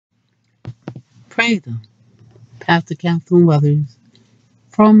Praise Him. Pastor Catherine Weathers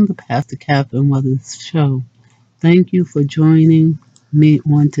from the Pastor Catherine Weathers Show. Thank you for joining me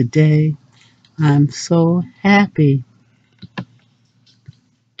on today. I'm so happy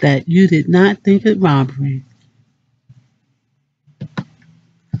that you did not think it robbery.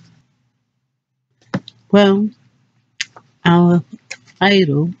 Well, our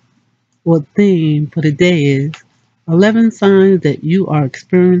title or theme for the day is 11 signs that you are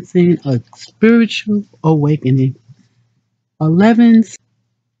experiencing a spiritual awakening. 11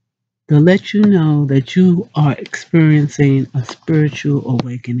 to let you know that you are experiencing a spiritual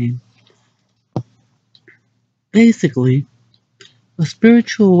awakening. Basically, a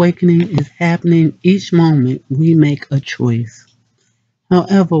spiritual awakening is happening each moment we make a choice.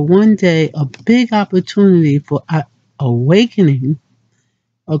 However, one day a big opportunity for awakening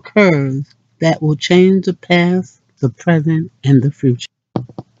occurs that will change the past, the present, and the future.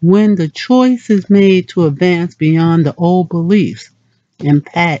 When the choice is made to advance beyond the old beliefs and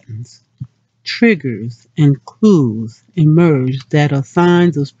patterns, triggers and clues emerge that are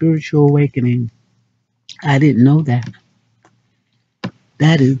signs of spiritual awakening. I didn't know that.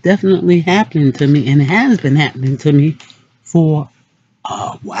 That is definitely happening to me and has been happening to me for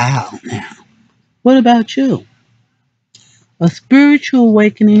a while now. What about you? A spiritual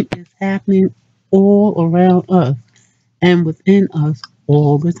awakening is happening all around us and within us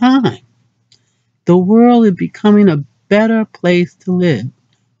all the time. The world is becoming a better place to live.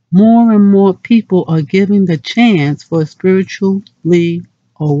 More and more people are given the chance for spiritually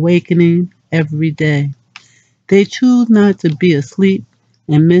awakening every day. They choose not to be asleep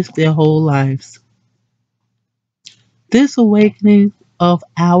and miss their whole lives. This awakening of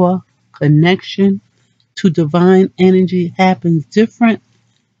our connection to divine energy happens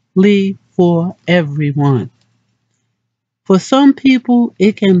differently for everyone. For some people,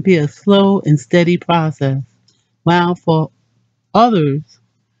 it can be a slow and steady process, while for others,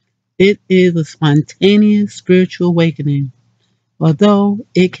 it is a spontaneous spiritual awakening. Although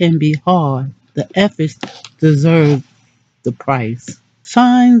it can be hard, the efforts deserve the price.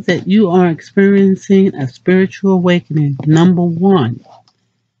 Signs that you are experiencing a spiritual awakening. Number one,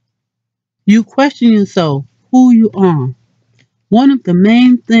 you question yourself who you are. One of the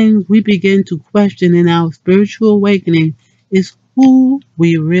main things we begin to question in our spiritual awakening is who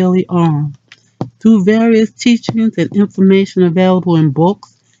we really are. Through various teachings and information available in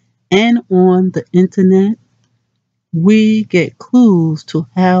books and on the internet, we get clues to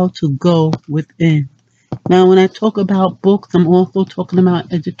how to go within. Now, when I talk about books, I'm also talking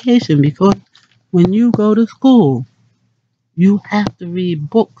about education because when you go to school, you have to read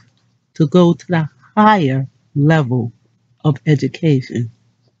books to go to the higher level of education,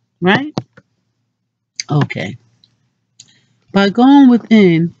 right? Okay. By going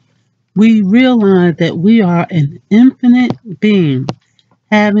within, we realize that we are an infinite being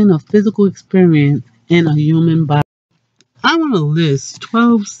having a physical experience in a human body. I want to list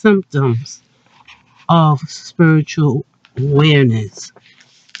 12 symptoms of spiritual awareness.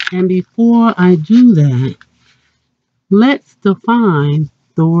 And before I do that, let's define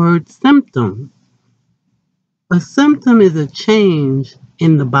the word symptom. A symptom is a change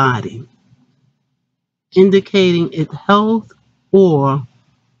in the body, indicating its health or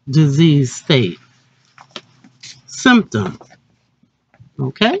disease state. Symptom.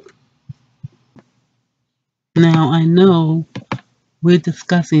 Okay? Now I know we're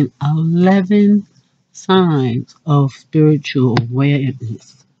discussing 11 signs of spiritual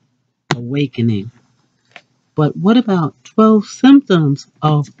awareness, awakening. But what about 12 symptoms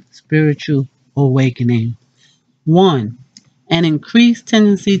of spiritual awakening? 1. An increased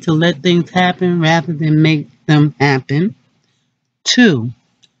tendency to let things happen rather than make them happen. 2.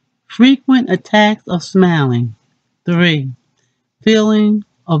 Frequent attacks of smiling. 3. Feeling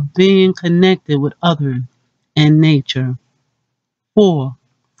of being connected with others and nature. 4.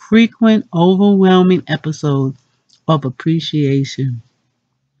 Frequent overwhelming episodes of appreciation.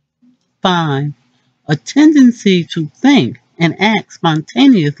 5. A tendency to think and act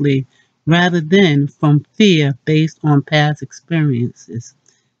spontaneously rather than from fear based on past experiences.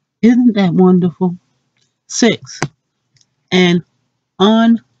 Isn't that wonderful? 6. An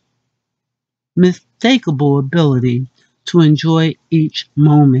unmistakable ability to enjoy each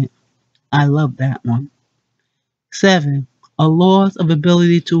moment. I love that one. 7. A loss of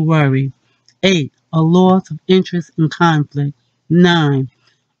ability to worry. 8. A loss of interest in conflict. 9.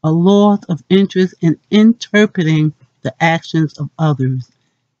 A loss of interest in interpreting the actions of others.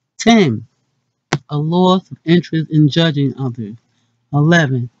 10. A loss of interest in judging others.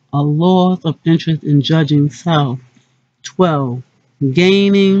 11. A loss of interest in judging self. 12.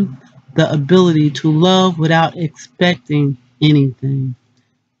 Gaining the ability to love without expecting anything.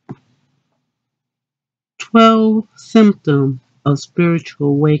 12 symptoms of spiritual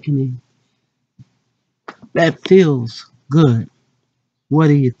awakening. That feels good. What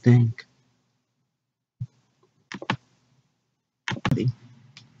do you think?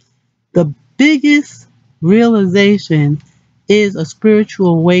 The biggest realization is a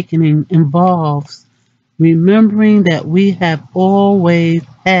spiritual awakening involves remembering that we have always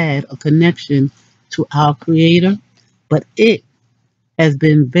had a connection to our Creator, but it has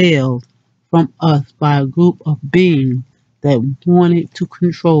been veiled from us by a group of beings that wanted to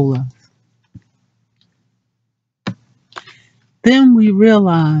control us. Then we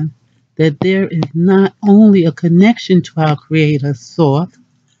realize that there is not only a connection to our Creator Source,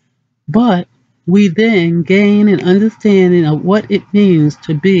 but we then gain an understanding of what it means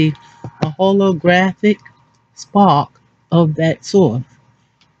to be a holographic spark of that source.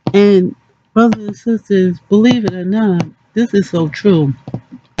 And brothers and sisters, believe it or not, this is so true.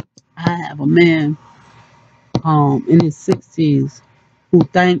 I have a man in his 60s who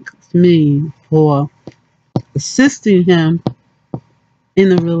thanks me for assisting him in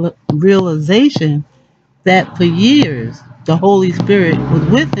the realization that for years the Holy Spirit was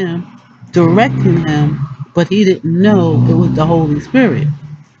with him, directing him, but he didn't know it was the Holy Spirit.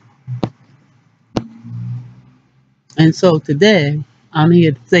 And so today, I'm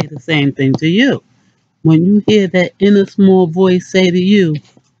here to say the same thing to you. When you hear that inner small voice say to you,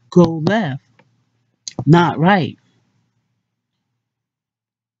 go left, not right,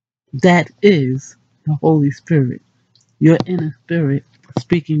 that is the Holy Spirit, your inner spirit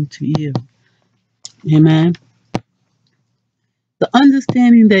speaking to you. Amen. The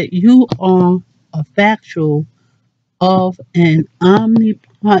understanding that you are a factual of an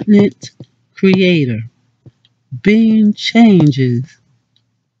omnipotent creator being changes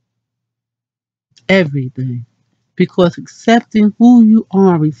everything because accepting who you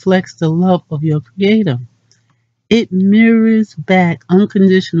are reflects the love of your creator. It mirrors back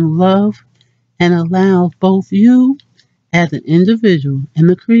unconditional love and allows both you as an individual and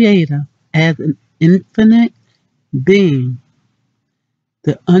the creator as an infinite being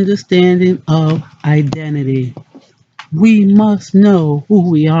the understanding of identity. We must know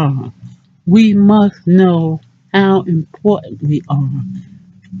who we are. We must know how important we are.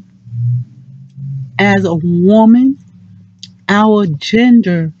 As a woman, our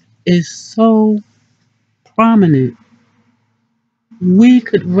gender is so prominent. We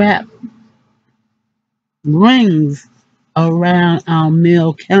could wrap rings around our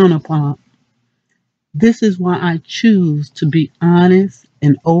male counterpart. This is why I choose to be honest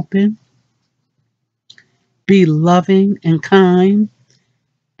and open, be loving and kind,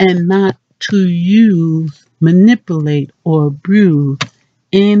 and not to use, manipulate, or abuse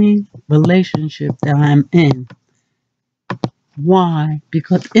any relationship that I'm in. Why?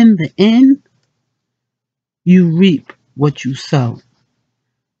 Because in the end, you reap what you sow.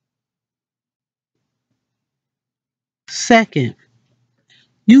 Second,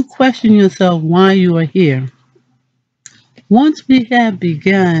 you question yourself why you are here. Once we have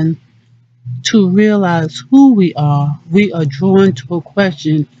begun to realize who we are drawn to a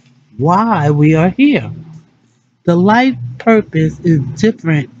question why we are here. The life purpose is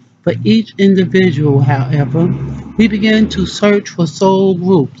different for each individual, however. We begin to search for soul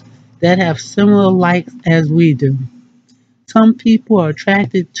groups that have similar likes as we do. Some people are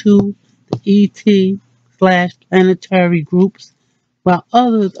attracted to the ET/planetary groups, while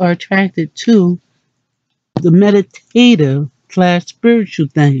others are attracted to the meditative/spiritual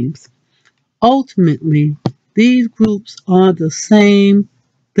things. Ultimately, these groups are the same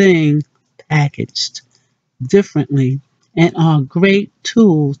thing packaged differently and are great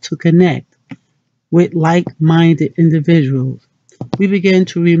tools to connect with like-minded individuals. We begin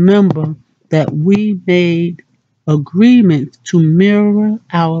to remember that we made agreements to mirror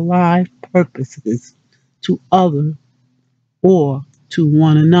our life purposes to others or to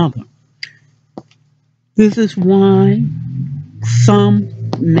one another. This is why some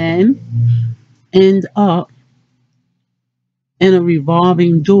men end up in a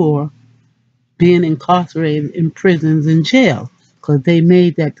revolving door being incarcerated in prisons and jails because they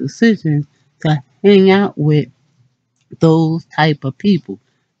made that decision to hang out with those type of people.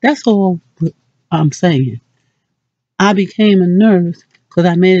 That's all I'm saying. I became a nurse because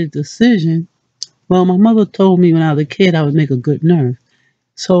I made a decision. Well, my mother told me when I was a kid I would make a good nurse.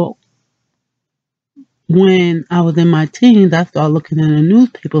 So when I was in my teens, I started looking in the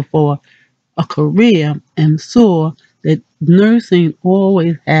newspaper for a career and saw that nursing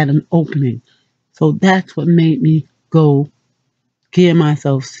always had an opening. So that's what made me go gear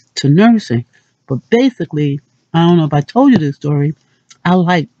myself to nursing. But basically, I don't know if I told you this story. I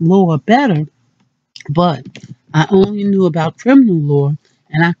like law better, but I only knew about criminal law,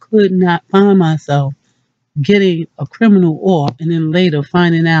 and I could not find myself getting a criminal off and then later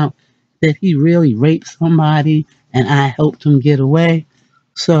finding out that he really raped somebody and I helped him get away.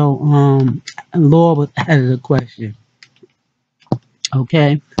 So, law was out of the question.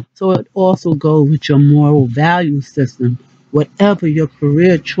 Okay. So it also goes with your moral value system, whatever your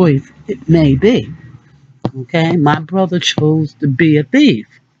career choice it may be. Okay. My brother chose to be a thief.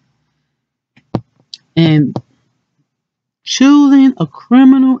 And choosing a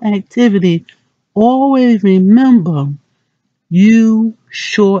criminal activity, always remember you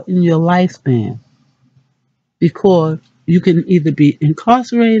shorten your lifespan because you can either be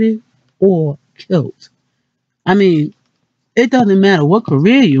incarcerated or killed. I mean, it doesn't matter what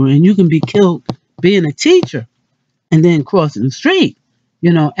career you're in, you can be killed being a teacher and then crossing the street,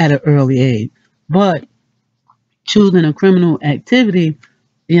 at an early age. But choosing a criminal activity,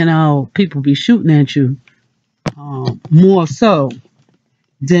 people be shooting at you more so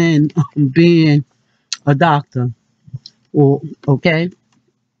than being a doctor. Or okay,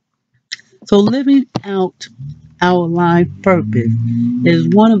 so living out our life purpose is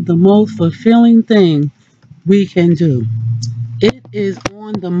one of the most fulfilling things we can do. It is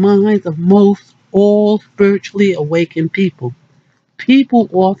on the minds of most all spiritually awakened people. People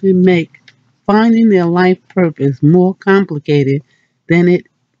often make finding their life purpose more complicated than it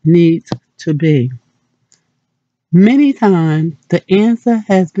needs to be. Many times, the answer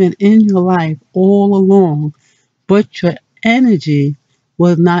has been in your life all along, but your energy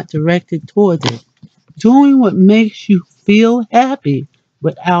was not directed towards it. Doing what makes you feel happy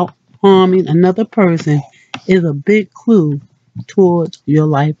without harming another person is a big clue towards your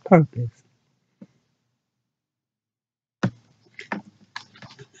life purpose.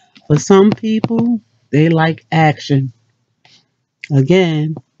 For some people, they like action.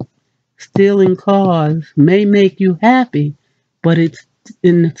 Again, stealing cars may make you happy, but it's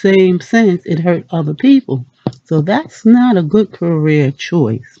in the same sense it hurt other people. So that's not a good career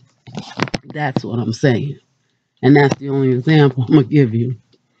choice. That's what I'm saying. And that's the only example I'm going to give you.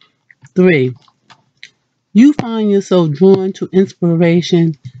 Three, you find yourself drawn to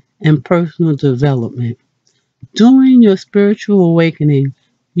inspiration and personal development. During your spiritual awakening,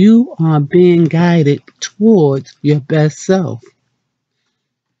 you are being guided towards your best self.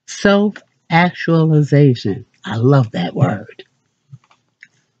 Self actualization. I love that word.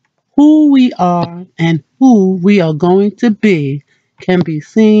 Who we are and who we are going to be can be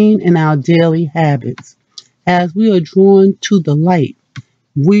seen in our daily habits. As we are drawn to the light,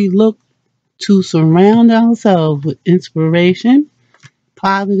 we look to surround ourselves with inspiration,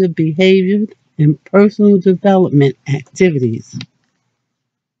 positive behavior, and personal development activities.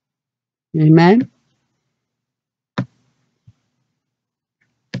 Amen.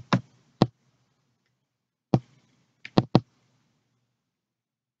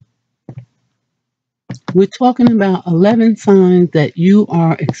 We're talking about 11 signs that you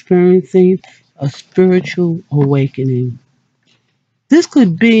are experiencing a spiritual awakening. This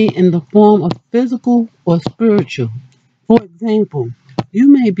could be in the form of physical or spiritual. For example, you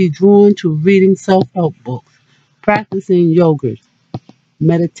may be drawn to reading self help books, practicing yoga,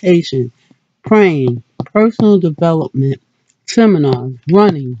 meditation, praying, personal development, seminars,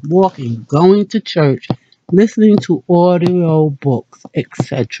 running, walking, going to church, listening to audio books,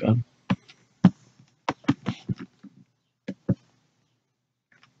 etc.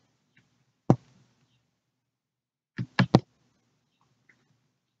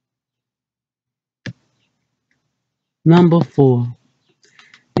 Number four,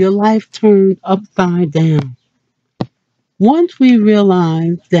 your life turned upside down. Once we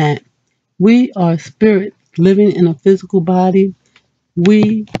realize that we are spirits living in a physical body,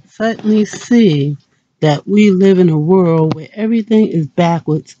 we suddenly see that we live in a world where everything is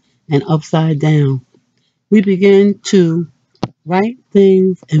backwards and upside down. We begin to write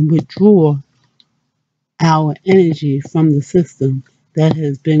things and withdraw our energy from the system that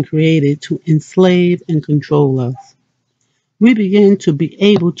has been created to enslave and control us. We begin to be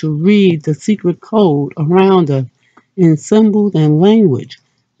able to read the secret code around us in symbols and language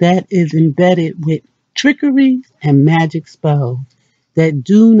that is embedded with trickery and magic spells that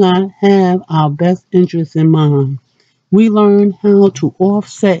do not have our best interests in mind. We learn how to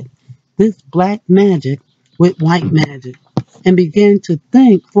offset this black magic with white magic and begin to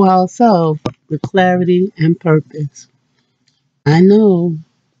think for ourselves with clarity and purpose. I know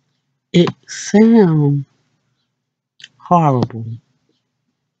it sounds horrible,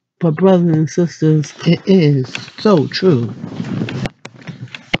 but brothers and sisters, it is so true.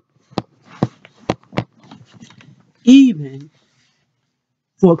 even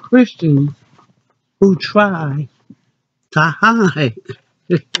for Christians who try to hide.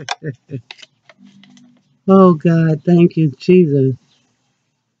 Oh God, thank you, Jesus.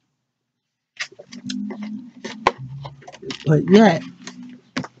 But yet,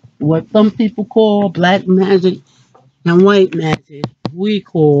 what some people call black magic and white magic, we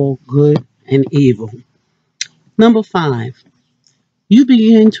call good and evil. Number 5, you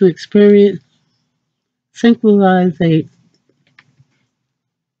begin to experience synchronization,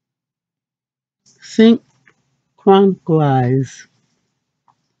 synchronize,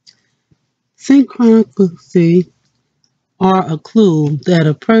 synchronicity are a clue that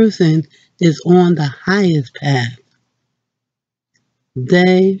a person is on the highest path.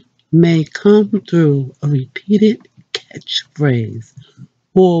 They may come through a repeated catchphrase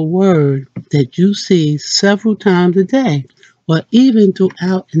or a word that you see several times a day or even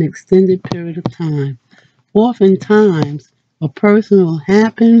throughout an extended period of time. Oftentimes, a person will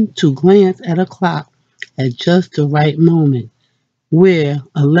happen to glance at a clock at just the right moment where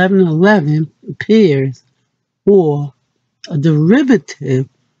 11:11 appears or a derivative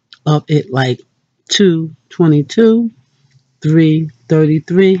of it like 2:22,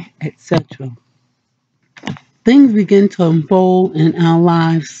 3:33, etc. Things begin to unfold in our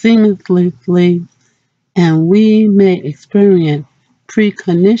lives seamlessly, and we may experience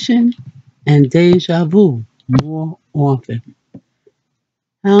precognition and deja vu more often.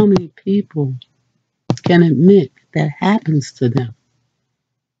 How many people can admit that happens to them?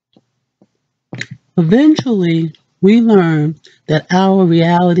 Eventually, we learn that our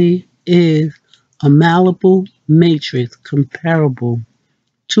reality is a malleable matrix comparable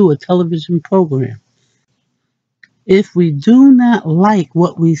to a television program. If we do not like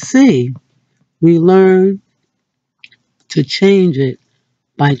what we see, we learn to change it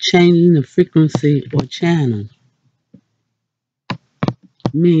by changing the frequency or channel,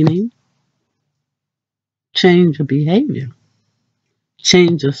 meaning change your behavior,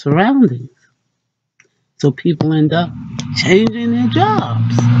 change your surroundings. So people end up changing their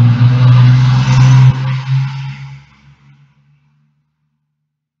jobs,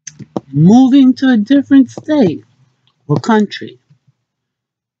 moving to a different state or country.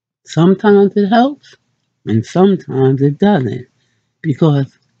 Sometimes it helps and sometimes it doesn't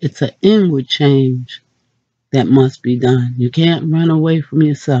because it's an inward change that must be done. You can't run away from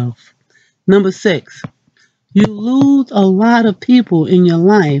yourself. Number 6, you lose a lot of people in your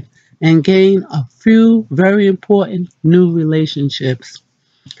life and gain a few very important new relationships.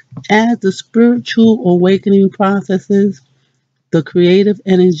 As the spiritual awakening processes, the creative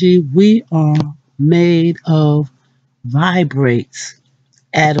energy we are made of vibrates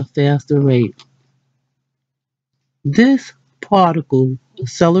at a faster rate. This particle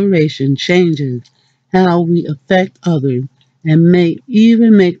acceleration changes how we affect others and may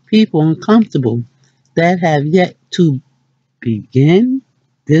even make people uncomfortable that have yet to begin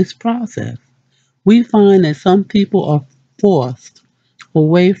this process. We find that some people are forced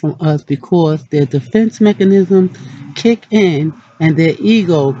away from us because their defense mechanisms kick in and their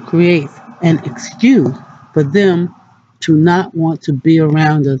ego creates an excuse for them to not want to be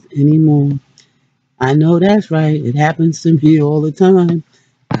around us anymore. I know that's right. It happens to me all the time.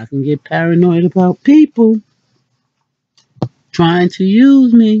 I can get paranoid about people trying to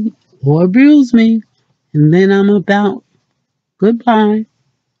use me or abuse me, and then I'm about goodbye.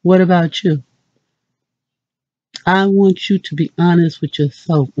 What about you? I want you to be honest with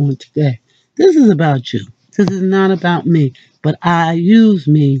yourself on today. This is about you. This is not about me. But I use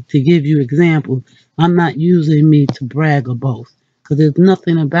me to give you examples. I'm not using me to brag or boast. Because there's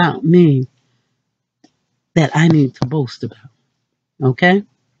nothing about me that I need to boast about. Okay?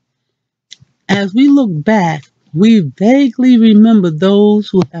 As we look back, we vaguely remember those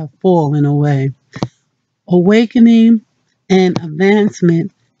who have fallen away. Awakening and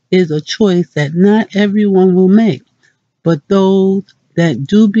advancement is a choice that not everyone will make, but those that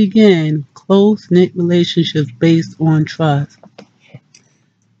do begin close knit relationships based on trust.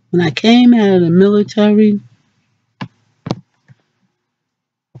 When I came out of the military,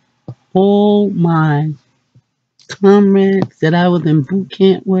 all my comrades that I was in boot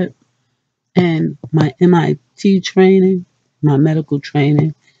camp with and my MIT training, my medical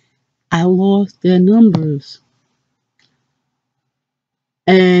training, I lost their numbers.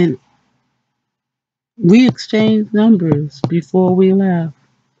 And we exchanged numbers before we left.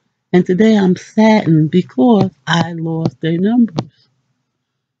 And today I'm saddened because I lost their numbers.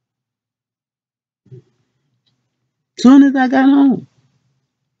 Soon as I got home.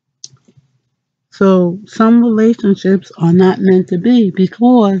 So some relationships are not meant to be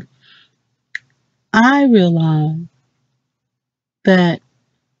because I realize that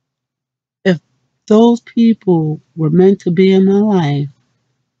if those people were meant to be in my life,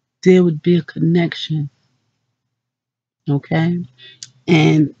 there would be a connection, okay?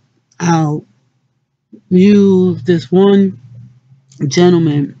 And I'll use this one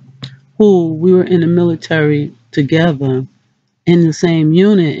gentleman who we were in the military together in the same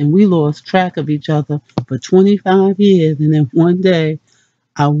unit, and we lost track of each other for 25 years. And then one day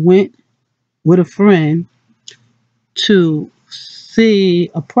I went with a friend to see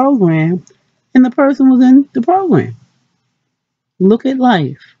a program, and the person was in the program. Look at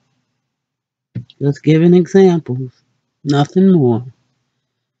life. Just giving examples, nothing more.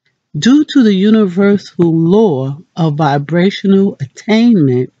 Due to the universal law of vibrational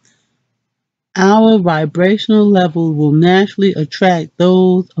attainment, our vibrational level will naturally attract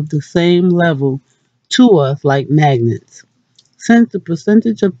those of the same level to us like magnets. Since the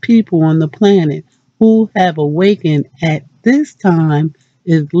percentage of people on the planet who have awakened at this time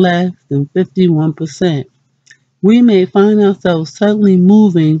is less than 51%, we may find ourselves suddenly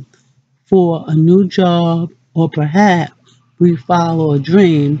moving for a new job, or perhaps we follow a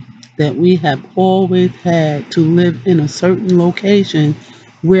dream that we have always had to live in a certain location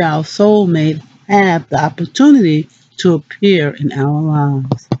where our soulmate have the opportunity to appear in our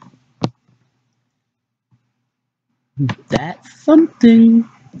lives. That's something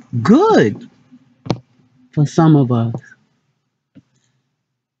good for some of us.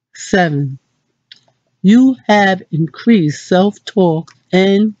 7. You have increased self-talk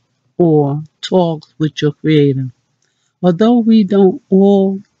and or talks with your creator. Although we don't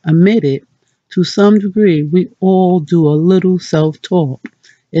all admit it, to some degree, we all do a little self-talk.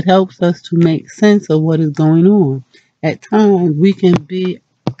 It helps us to make sense of what is going on. At times, we can be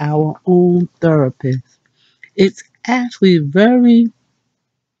our own therapist. It's actually very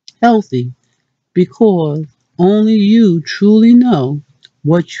healthy because only you truly know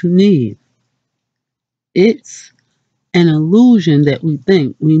what you need. It's an illusion that we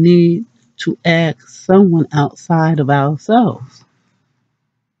think we need to ask someone outside of ourselves.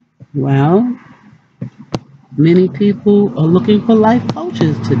 Well, many people are looking for life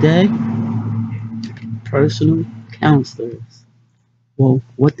coaches today, personal counselors, or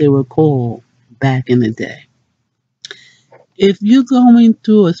what they were called back in the day. If you're going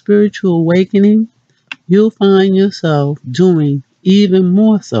through a spiritual awakening, you'll find yourself doing even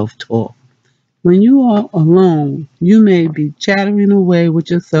more self talk. When you are alone, you may be chattering away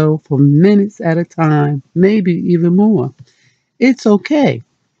with yourself for minutes at a time, maybe even more. It's okay.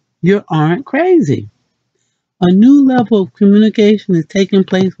 You aren't crazy. A new level of communication is taking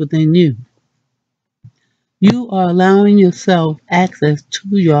place within you. You are allowing yourself access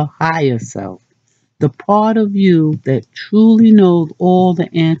to your higher self, the part of you that truly knows all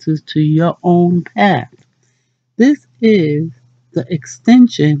the answers to your own path. This is the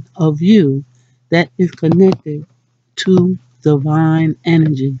extension of you that is connected to divine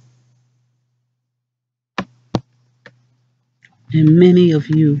energy. And many of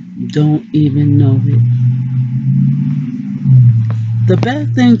you don't even know it. The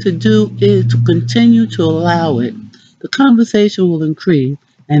best thing to do is to continue to allow it. The conversation will increase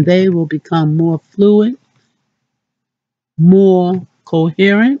and they will become more fluid, more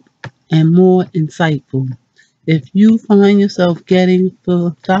coherent, and more insightful. If you find yourself getting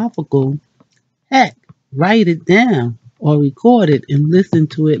philosophical, heck, write it down or record it and listen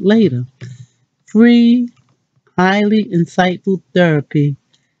to it later. Free, highly insightful therapy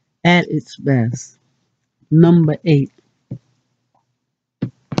at its best. Number 8,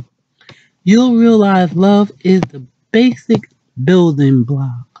 you'll realize love is the basic building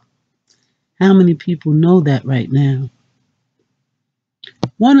block. How many people know that right now?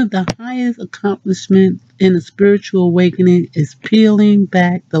 One of the highest accomplishments in a spiritual awakening is peeling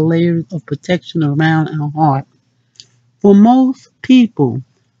back the layers of protection around our heart. For most people,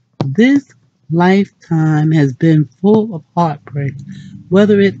 this lifetime has been full of heartbreak,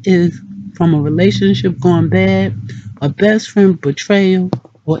 whether it is from a relationship gone bad, a best friend betrayal,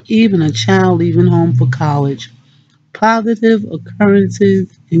 or even a child leaving home for college. Positive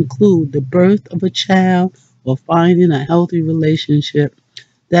occurrences include the birth of a child or finding a healthy relationship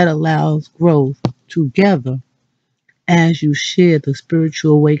that allows growth together as you share the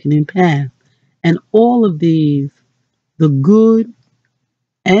spiritual awakening path. And all of these, the good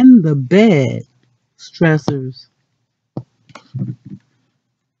and the bad stressors,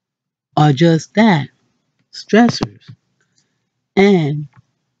 are just that, stressors, and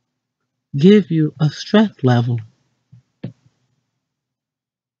give you a stress level.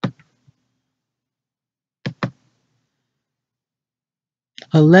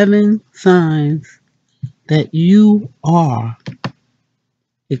 11 signs that you are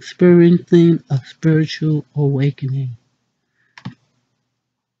experiencing a spiritual awakening.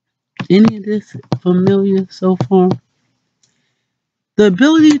 Any of this familiar so far? The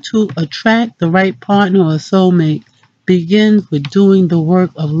ability to attract the right partner or soulmate begins with doing the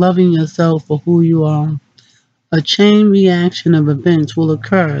work of loving yourself for who you are. A chain reaction of events will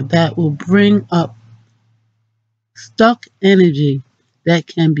occur that will bring up stuck energy that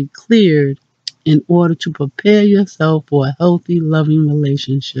can be cleared in order to prepare yourself for a healthy, loving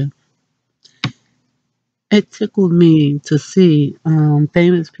relationship. It tickled me to see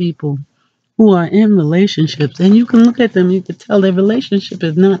famous people who are in relationships, and you can look at them, you can tell their relationship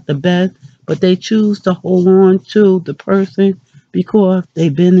is not the best, but they choose to hold on to the person because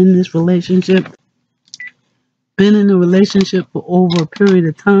they've been in a relationship for over a period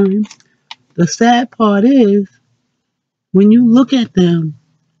of time. The sad part is, when you look at them,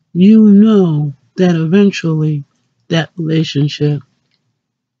 you know that eventually that relationship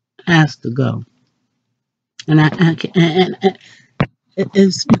has to go. And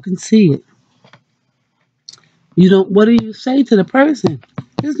it's, you can see it. You don't. What do you say to the person?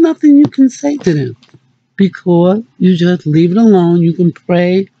 There's nothing you can say to them because you just leave it alone. You can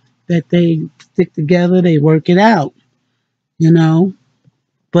pray that they stick together, they work it out, you know.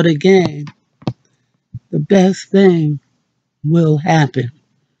 But again, the best thing will happen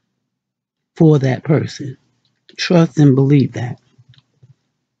for that person. Trust and believe that.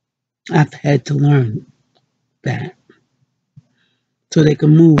 I've had to learn that so they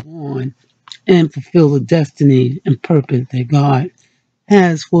can move on and fulfill the destiny and purpose that God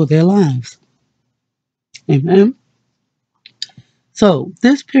has for their lives. Amen. So,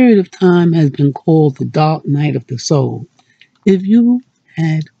 this period of time has been called the dark night of the soul. If you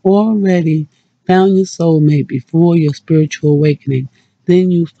had already found your soulmate before your spiritual awakening,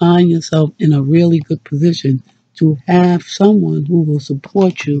 then you find yourself in a really good position to have someone who will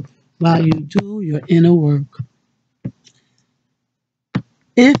support you while you do your inner work.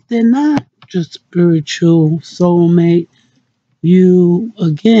 If they're not your spiritual soulmate, you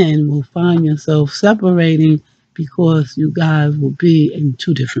again will find yourself separating because you guys will be in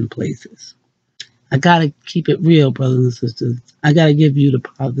two different places. I gotta keep it real, brothers and sisters. I gotta give you the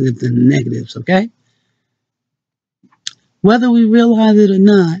positives and negatives, okay? Whether we realize it or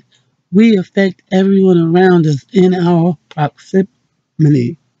not, we affect everyone around us in our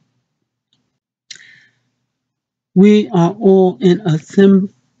proximity. We are all in a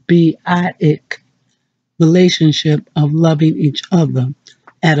symbiotic relationship of loving each other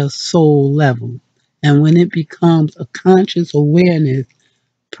at a soul level. And when it becomes a conscious awareness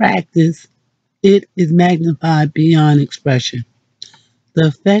practice, it is magnified beyond expression. The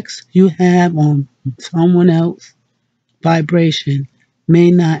effects you have on someone else's vibration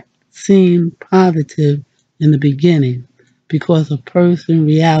may not seem positive in the beginning because a person's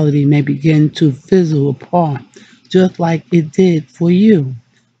reality may begin to fizzle apart, just like it did for you.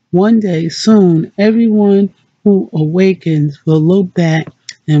 One day soon, everyone who awakens will look back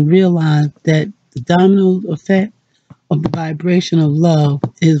and realize that the domino effect of the vibration of love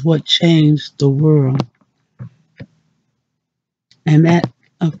is what changed the world. And that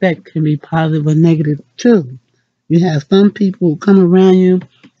effect can be positive or negative too. You have some people who come around you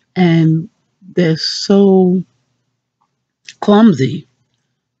and they're so clumsy.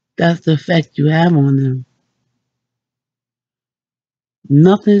 That's the effect you have on them.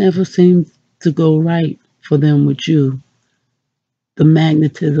 Nothing ever seems to go right for them with you. The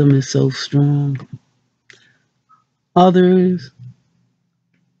magnetism is so strong. Others,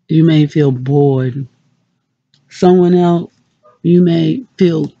 you may feel bored. Someone else, you may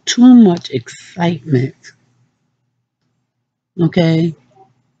feel too much excitement. Okay?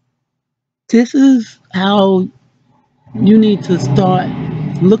 This is how you need to start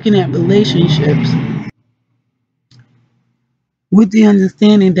looking at relationships with the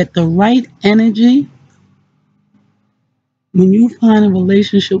understanding that the right energy, when you find a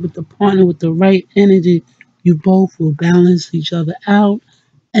relationship with the partner with the right energy, you both will balance each other out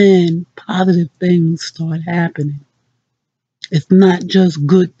and positive things start happening. It's not just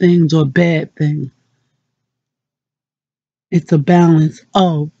good things or bad things. It's a balance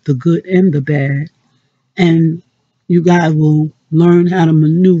of the good and the bad. And you guys will learn how to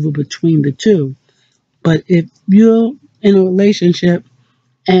maneuver between the two. But if you're in a relationship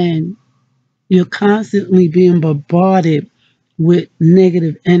and you're constantly being bombarded with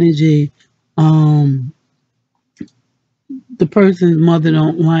negative energy, um, the person's mother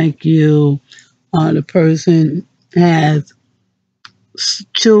don't like you, the person has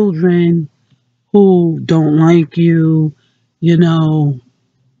children who don't like you, you know,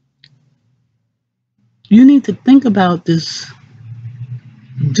 you need to think about this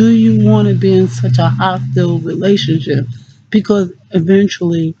Do you want to be in such a hostile relationship? Because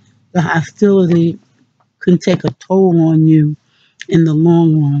eventually the hostility can take a toll on you in the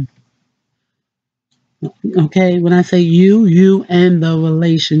long run. Okay, when I say you and the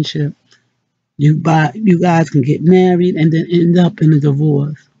relationship, you guys can get married and then end up in a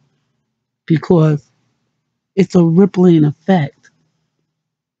divorce because it's a rippling effect.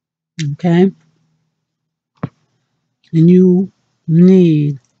 Okay, and you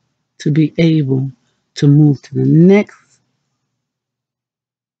need to be able to move to the next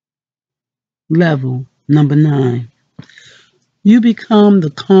level. Number 9, you become the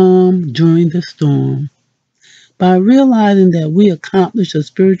calm during the storm. By realizing that we accomplish a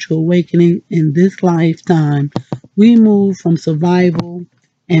spiritual awakening in this lifetime, we move from survival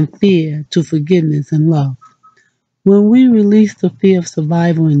and fear to forgiveness and love. When we release the fear of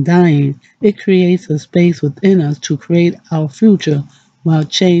survival and dying, it creates a space within us to create our future while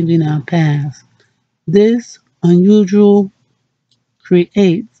changing our past. This unusual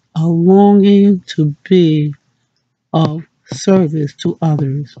creates a longing to be of service to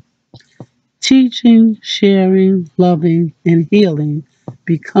others. Teaching, sharing, loving, and healing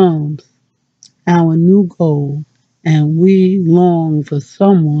becomes our new goal, and we long for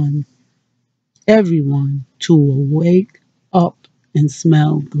someone, everyone, to wake up and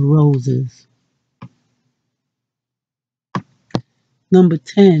smell the roses. Number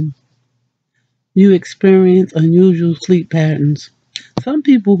 10, you experience unusual sleep patterns. Some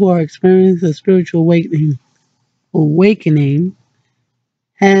people who are experiencing a spiritual awakening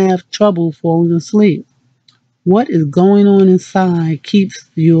have trouble falling asleep. What is going on inside keeps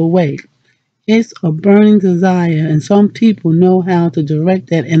you awake. It's a burning desire, and some people know how to direct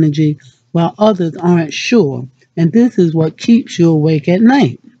that energy while others aren't sure. And this is what keeps you awake at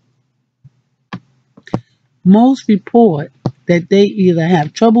night. Most report that they either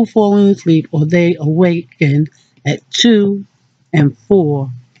have trouble falling asleep or they awaken at 2 and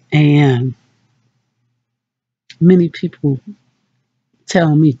 4 a.m. Many people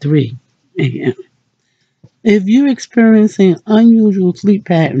tell me 3 a.m. If you're experiencing unusual sleep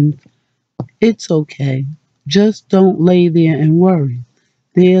patterns, it's okay. Just don't lay there and worry.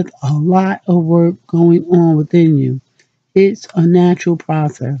 There's a lot of work going on within you. It's a natural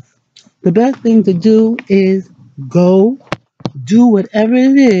process. The best thing to do is go do whatever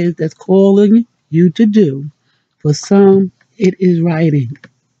it is that's calling you to do. For some, it is writing.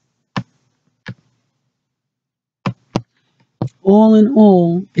 All in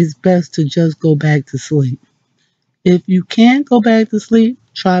all, it's best to just go back to sleep. If you can't go back to sleep,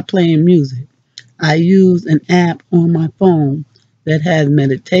 try playing music. I use an app on my phone that has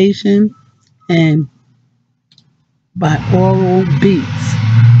meditation and binaural beats.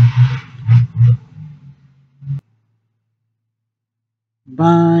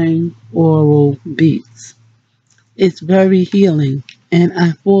 Binaural beats. It's very healing, and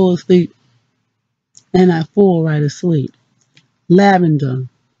I fall asleep and I fall right asleep. Lavender,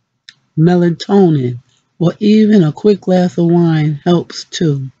 melatonin, or even a quick glass of wine helps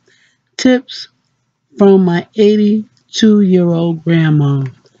too. Tips from my 82-year-old grandma.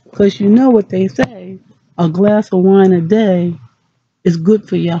 Because you know what they say, a glass of wine a day is good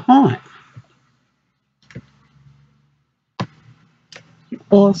for your heart.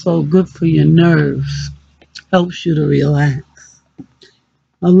 Also good for your nerves. Helps you to relax.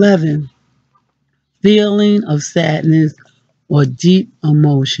 11, feeling of sadness or deep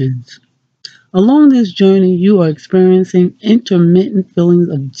emotions. Along this journey, you are experiencing intermittent feelings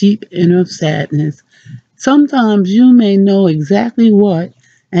of deep inner sadness. Sometimes you may know exactly what,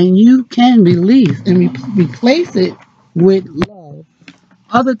 and you can release and replace it with love.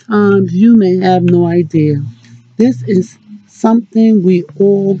 Other times you may have no idea. This is something we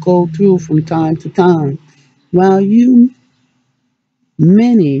all go through from time to time. While you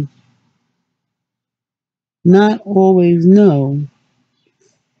many not always know,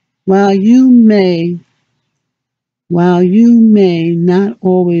 while you may not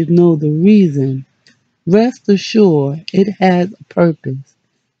always know the reason, rest assured it has a purpose.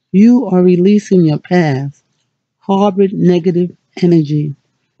 You are releasing your past, harbored negative energy.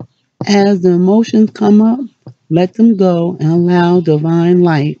 As the emotions come up, let them go and allow divine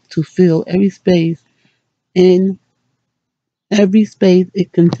light to fill in every space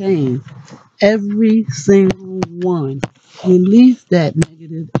it contains. Every single one. Release that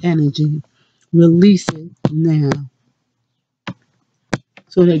negative energy. Release it now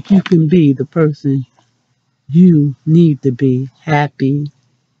so that you can be the person you need to be, happy,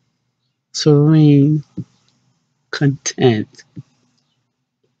 serene, content.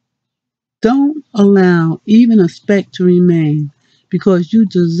 Don't allow even a speck to remain because you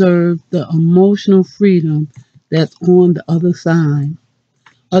deserve the emotional freedom that's on the other side.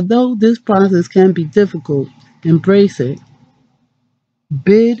 Although this process can be difficult, embrace it.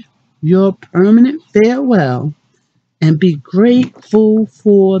 Bid your permanent farewell and be grateful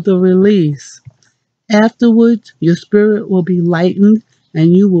for the release. Afterwards, your spirit will be lightened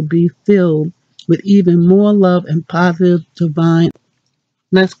and you will be filled with even more love and positive divine.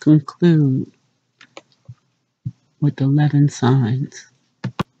 Let's conclude with 11 signs.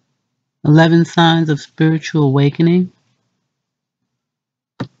 11 signs of spiritual awakening.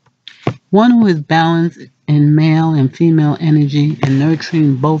 One who is balanced in male and female energy and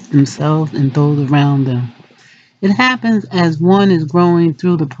nurturing both themselves and those around them. It happens as one is growing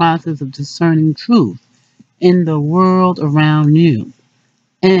through the process of discerning truth in the world around you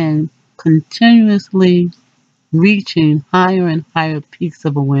and continuously reaching higher and higher peaks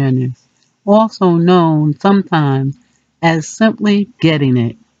of awareness, also known sometimes as simply getting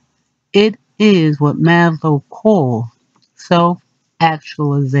it. It is what Maslow calls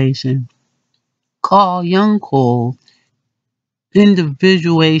self-actualization. Carl Jung calls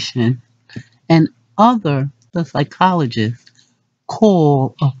individuation, and other the psychologists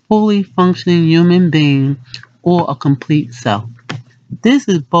call a fully functioning human being or a complete self. This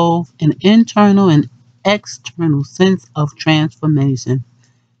is both an internal and external sense of transformation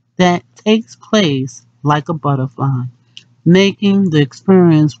that takes place like a butterfly, making the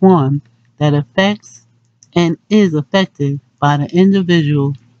experience one that affects and is affected by the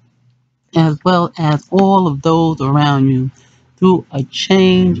individual as well as all of those around you through a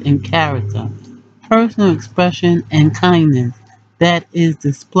change in character, personal expression, and kindness that is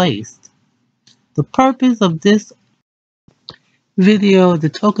displaced. The purpose of this video is to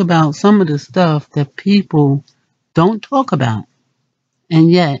talk about some of the stuff that people don't talk about, and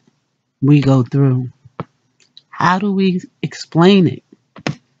yet we go through. How do we explain it?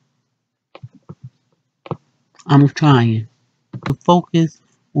 I'm trying to focus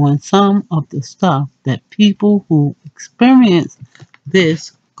on some of the stuff that people who experience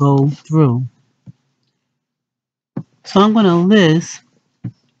this go through. So I'm going to list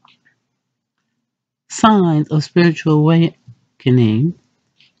signs of spiritual awakening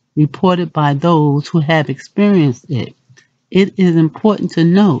reported by those who have experienced it. It is important to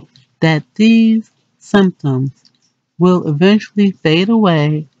note that these symptoms will eventually fade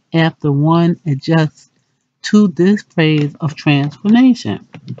away after one adjusts to this phase of transformation.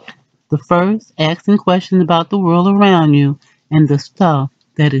 The first, asking questions about the world around you and the stuff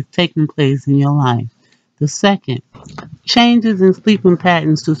that is taking place in your life. The second, changes in sleeping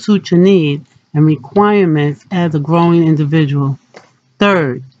patterns to suit your needs and requirements as a growing individual.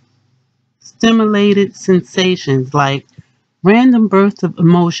 Third, stimulated sensations like random bursts of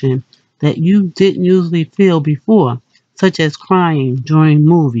emotion that you didn't usually feel before, such as crying during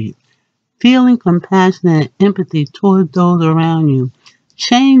movies, feeling compassion and empathy toward those around you,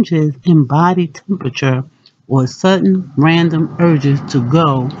 changes in body temperature, or sudden random urges to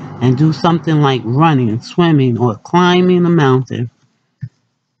go and do something like running, swimming, or climbing a mountain.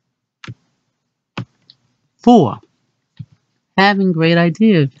 4. Having great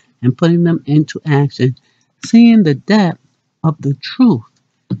ideas and putting them into action, seeing the depth of the truth,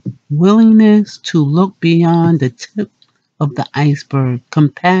 willingness to look beyond the tip of the iceberg,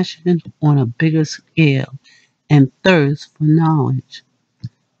 compassion on a bigger scale, and thirst for knowledge.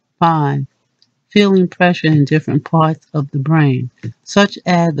 5. Feeling pressure in different parts of the brain, such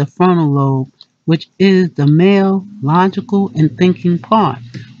as the frontal lobe, which is the male logical and thinking part,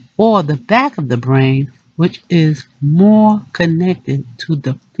 or the back of the brain, which is more connected to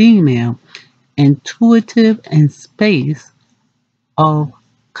the female, intuitive and space of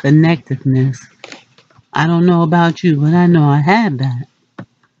connectiveness. I don't know about you, but I know I had that.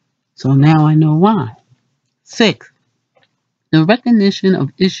 So now I know why. 6. The recognition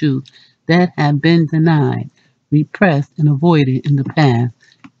of issues that have been denied, repressed, and avoided in the past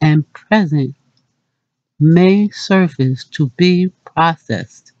and present may surface to be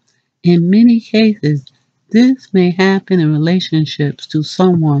processed. In many cases, this may happen in relationships to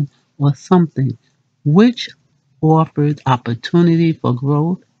someone or something, which offers opportunity for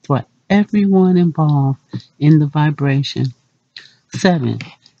growth for everyone involved in the vibration. 7.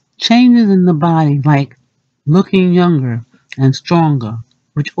 Changes in the body like looking younger and stronger,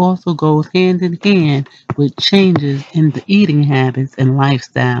 which also goes hand in hand with changes in the eating habits and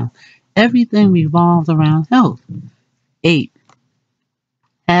lifestyle. Everything revolves around health. 8.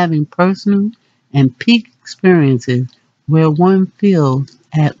 Having personal and peak experiences where one feels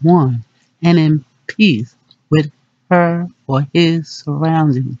at one and in peace with her or his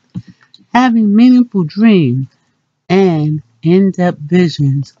surroundings. Having meaningful dreams and in-depth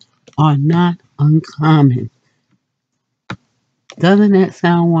visions are not uncommon. Doesn't that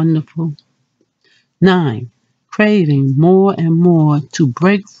sound wonderful? 9. Craving more and more to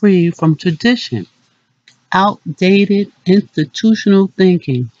break free from tradition, outdated institutional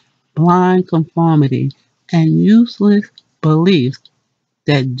thinking, blind conformity, and useless beliefs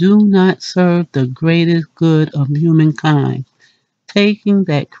that do not serve the greatest good of humankind. Taking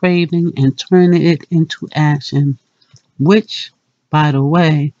that craving and turning it into action, which, by the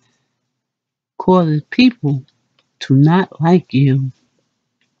way, causes people to not like you,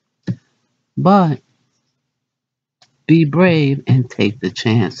 but be brave and take the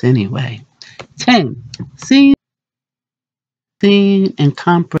chance anyway. 10. Seeing and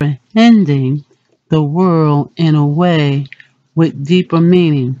comprehending the world in a way with deeper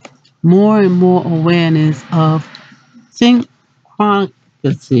meaning, more and more awareness of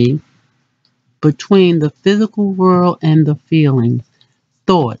synchronicity between the physical world and the feelings,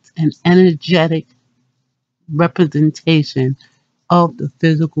 thoughts, and energetic representation of the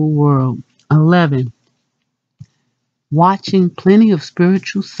physical world. 11. Watching plenty of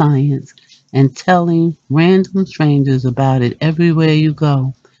spiritual science and telling random strangers about it everywhere you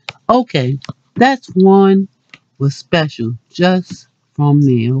go. Okay, that's one was special just from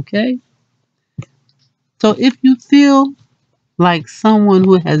me, okay? So if you feel like someone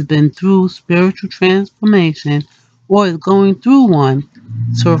who has been through spiritual transformation or is going through one,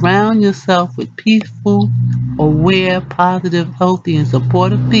 surround yourself with peaceful, aware, positive, healthy, and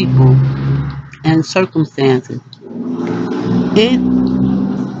supportive people and circumstances. It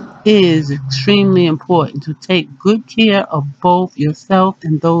is extremely important to take good care of both yourself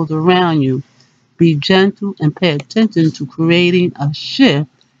and those around you. Be gentle and pay attention to creating a shift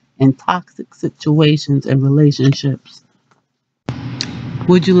in toxic situations and relationships.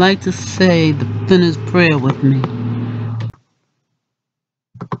 Would you like to say the sinner's prayer with me?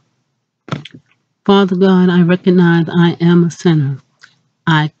 Father God, I recognize I am a sinner.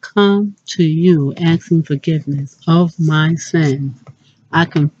 I come to you asking forgiveness of my sins. I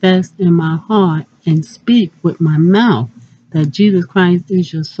confess in my heart and speak with my mouth that Jesus Christ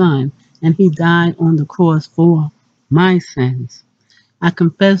is your Son and He died on the cross for my sins. I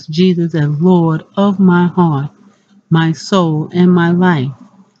confess Jesus as Lord of my heart, my soul, and my life.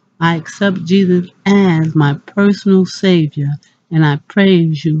 I accept Jesus as my personal Savior and I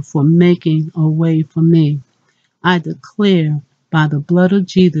praise you for making a way for me. I declare by the blood of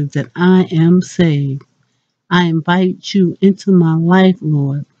Jesus that I am saved. I invite you into my life,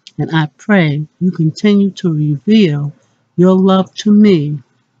 Lord, and I pray you continue to reveal your love to me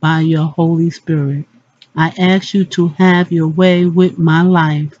by your Holy Spirit. I ask you to have your way with my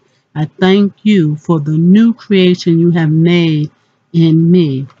life. I thank you for the new creation you have made in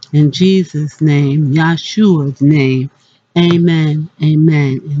me. In Jesus' name, Yahshua's name, amen,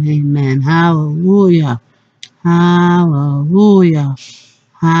 amen, and amen. Hallelujah, hallelujah,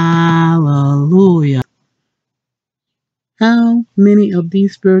 hallelujah. How many of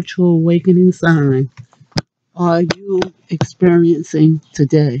these spiritual awakening signs are you experiencing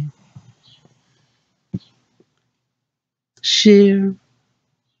today? Share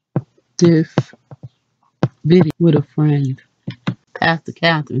this video with a friend. Pastor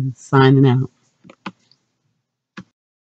Catherine signing out.